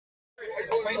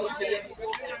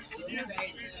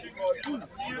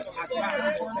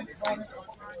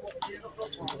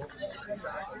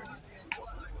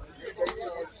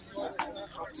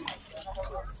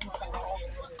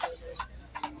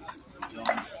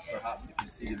Perhaps you can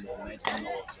see the momentum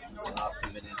now. Johnson after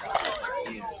winning that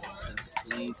second game. Johnson is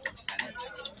playing some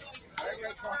tennis.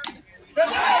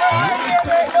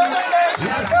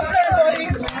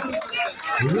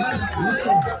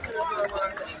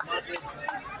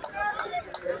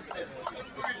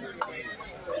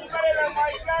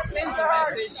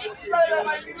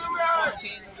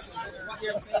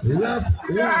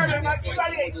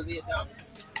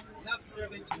 Love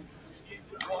serving to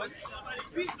one.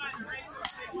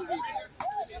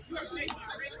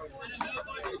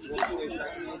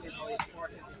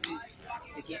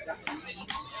 To get that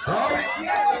lead.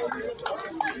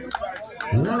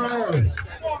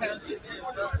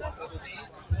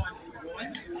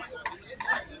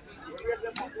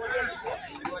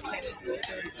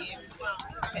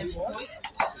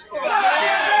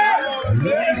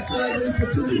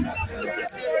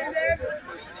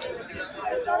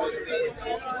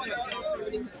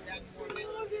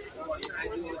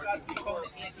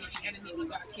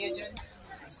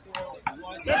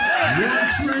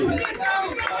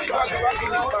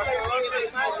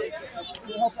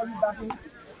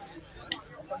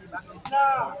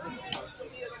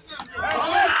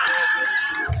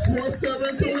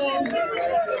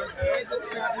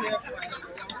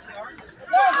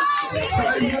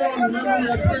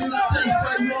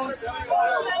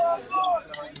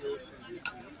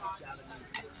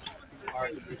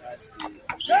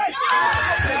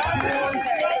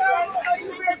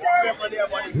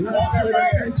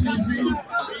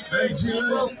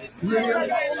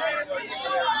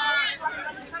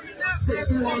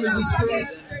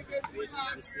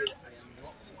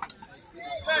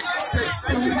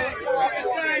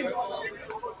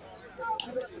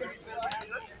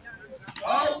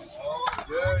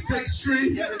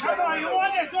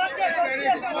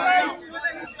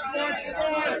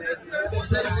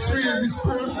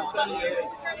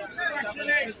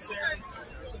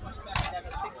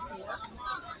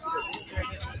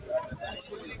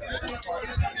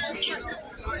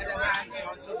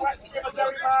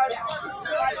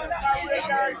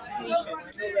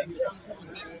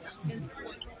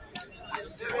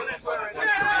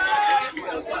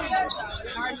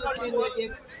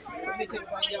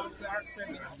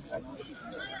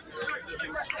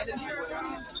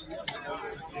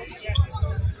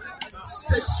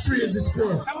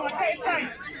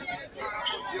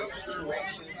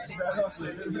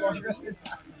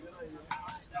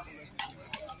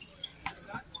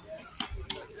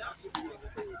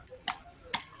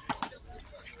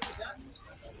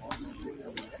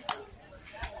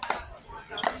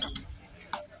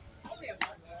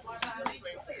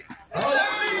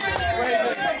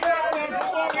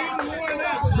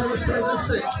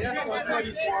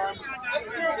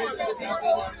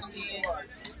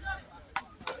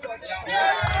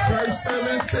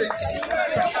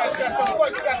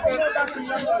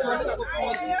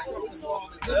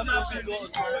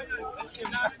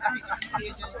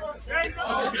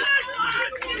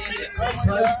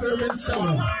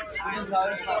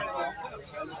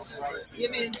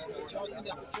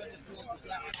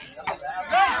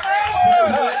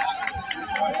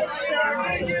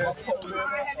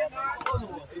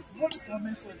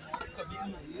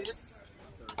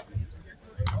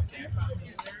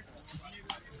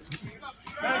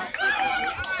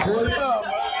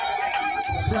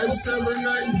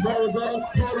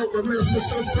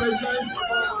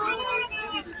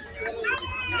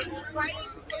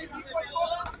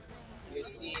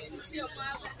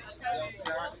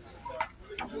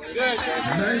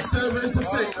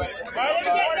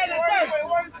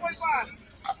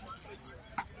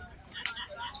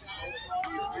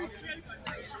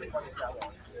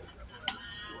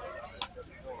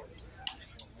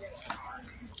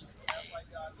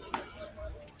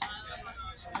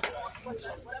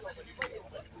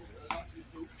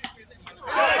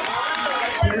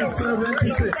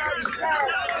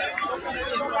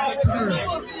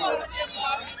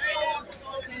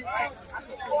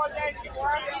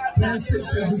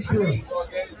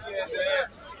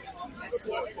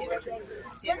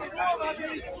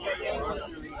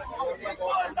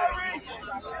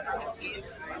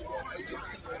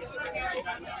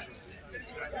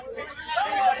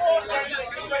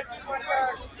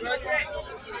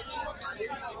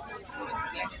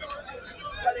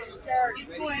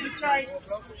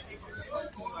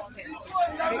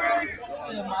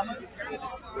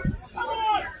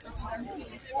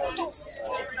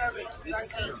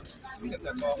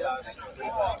 just explain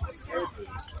that verbally,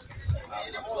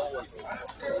 as well as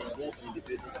both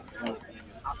individuals and the team,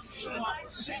 you have to share the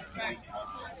same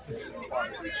part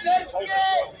of the game. How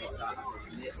important is that as it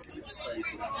relates to the side of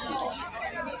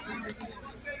the team?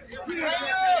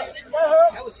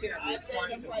 I would say that the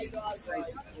importance of the side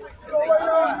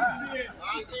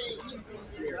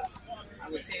I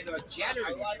would say that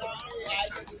generally,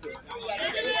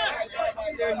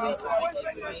 there is so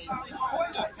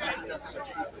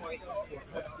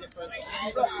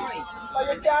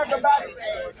you can't go back.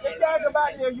 You can't go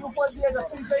back there. You put there the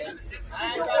prepaid.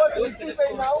 You put the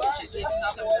prepaid now.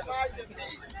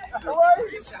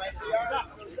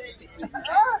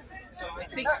 So I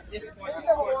think at this point,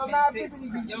 it's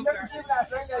 4-10-6. Younger.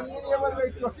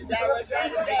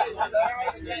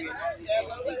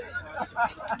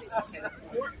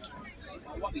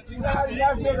 What we do now is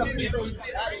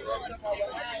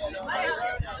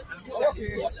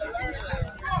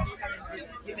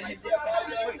giving him this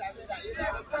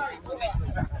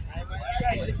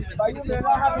but you may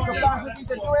not have the capacity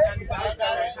to do it.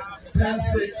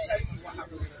 10-6.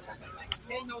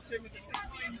 No service.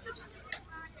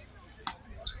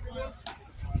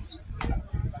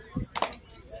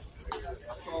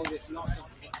 A crowd with lots of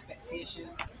expectation,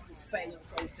 silent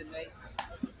crowd tonight.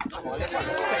 10-7.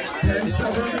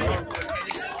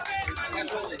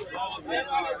 That's all it's all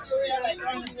about.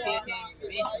 Anticipating,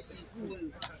 waiting to see who will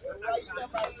advance to the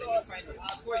semi-final. He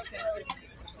scores 10-7.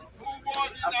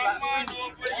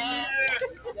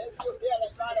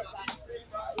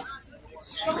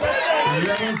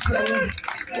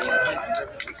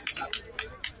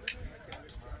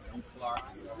 Clarke,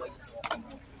 White, Johnson.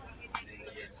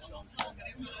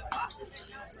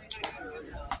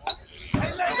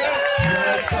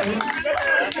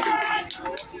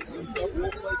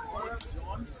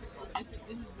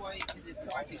 This is why it's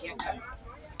important to get that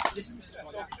distance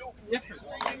or that difference.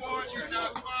 He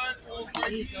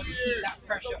needs to keep that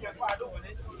pressure on his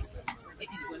opponent if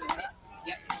he's going to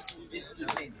get this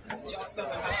game. Johnson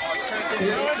will have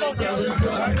Johnson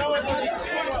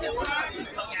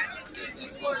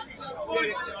will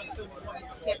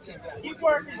catch him. Keep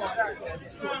working on that.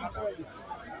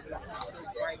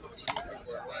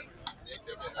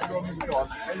 I don't mean to.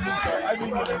 I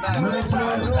mean to.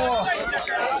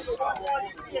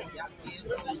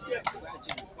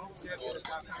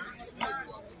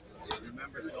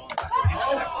 Remember, John.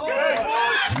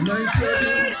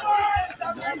 9-30.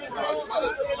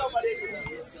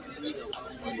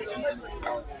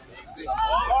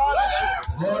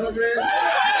 Ball away.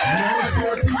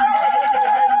 9-14.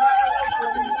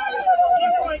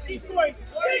 Keep going.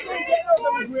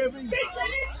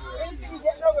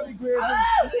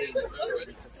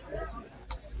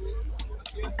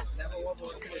 Never one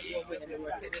more tennis over and they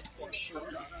were tennis for sure.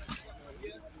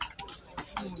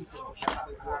 10-7.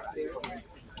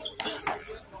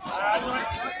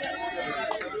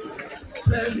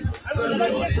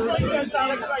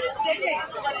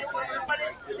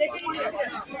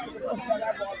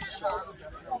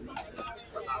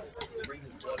 Perhaps bring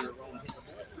his body around, hit the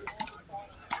ball.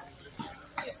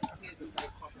 Yes, he is a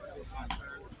very comfortable partner.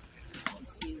 He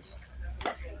seems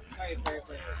very, very,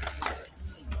 very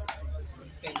ease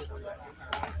defending on that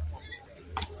part.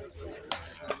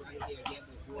 Here again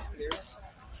with both players.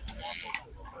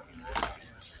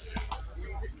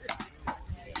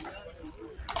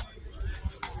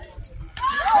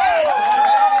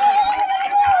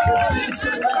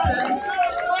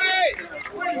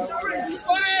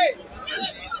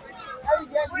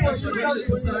 Possibility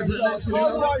to Sergeant next year.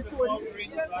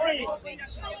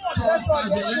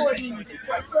 Sergeant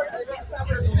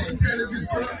 15 is this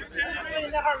one.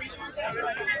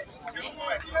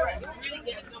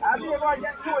 Have you ever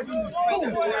get two of these?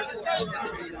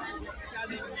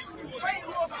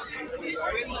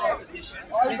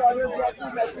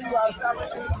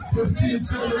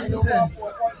 15-7-10.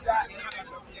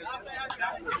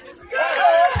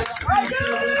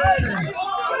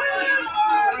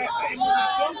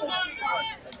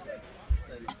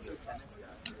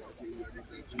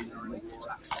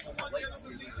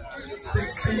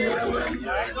 16-7-10.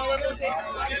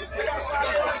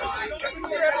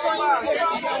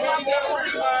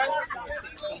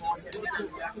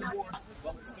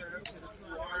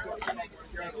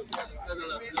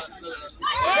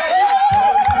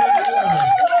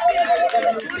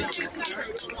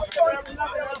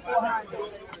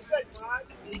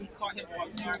 He caught him off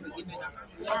guard and giving that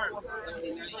swarm. That was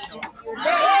a nice shot.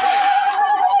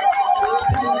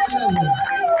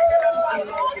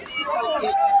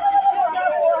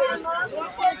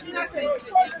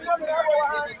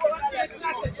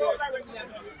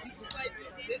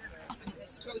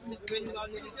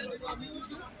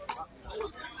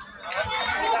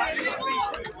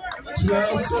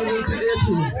 12-7 to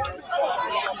 18.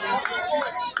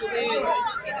 Today, in the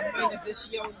mind of this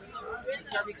young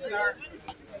Azarie Clarke.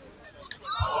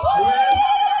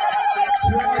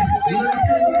 12-19.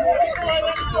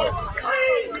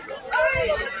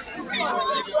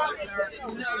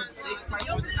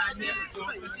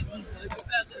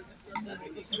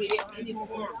 Any form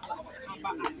of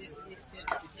combat at this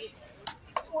extent of the game.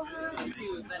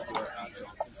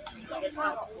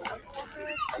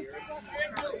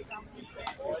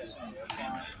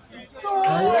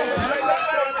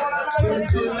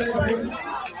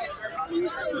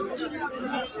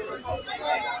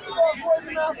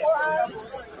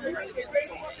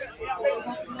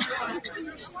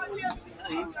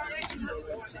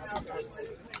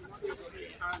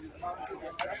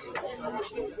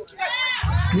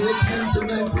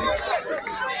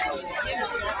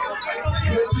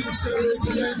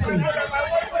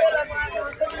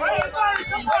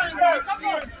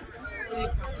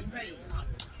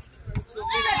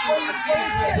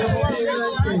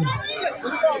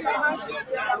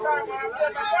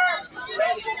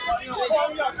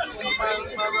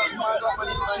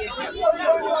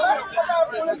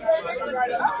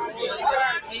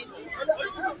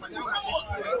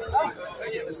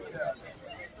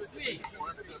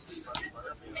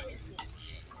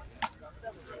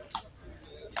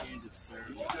 Change of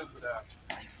service.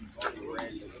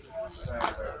 1960.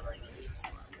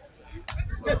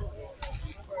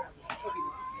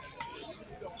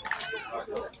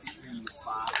 Extremely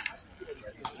fast.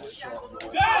 Short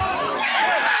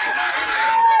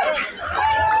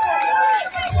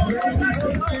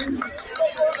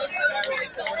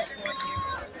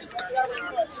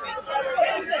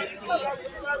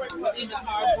in the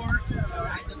hard work,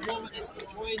 at the moment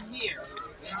it's drawing near,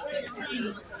 and you can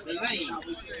see the lane,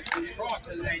 cross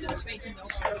the lane, and taking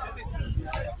those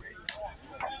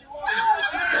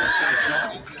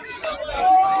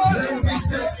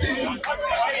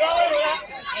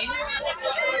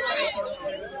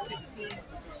 15.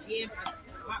 Game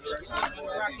match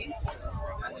bracket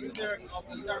at the serve of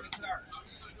Azarie Clarke.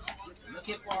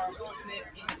 Looking for a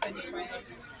place in the semi-final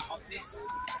of this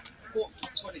book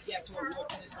for the Ghetto World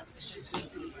Tennis Competition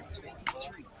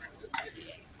 2023.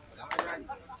 Alright.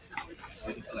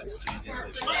 Beautiful exchange.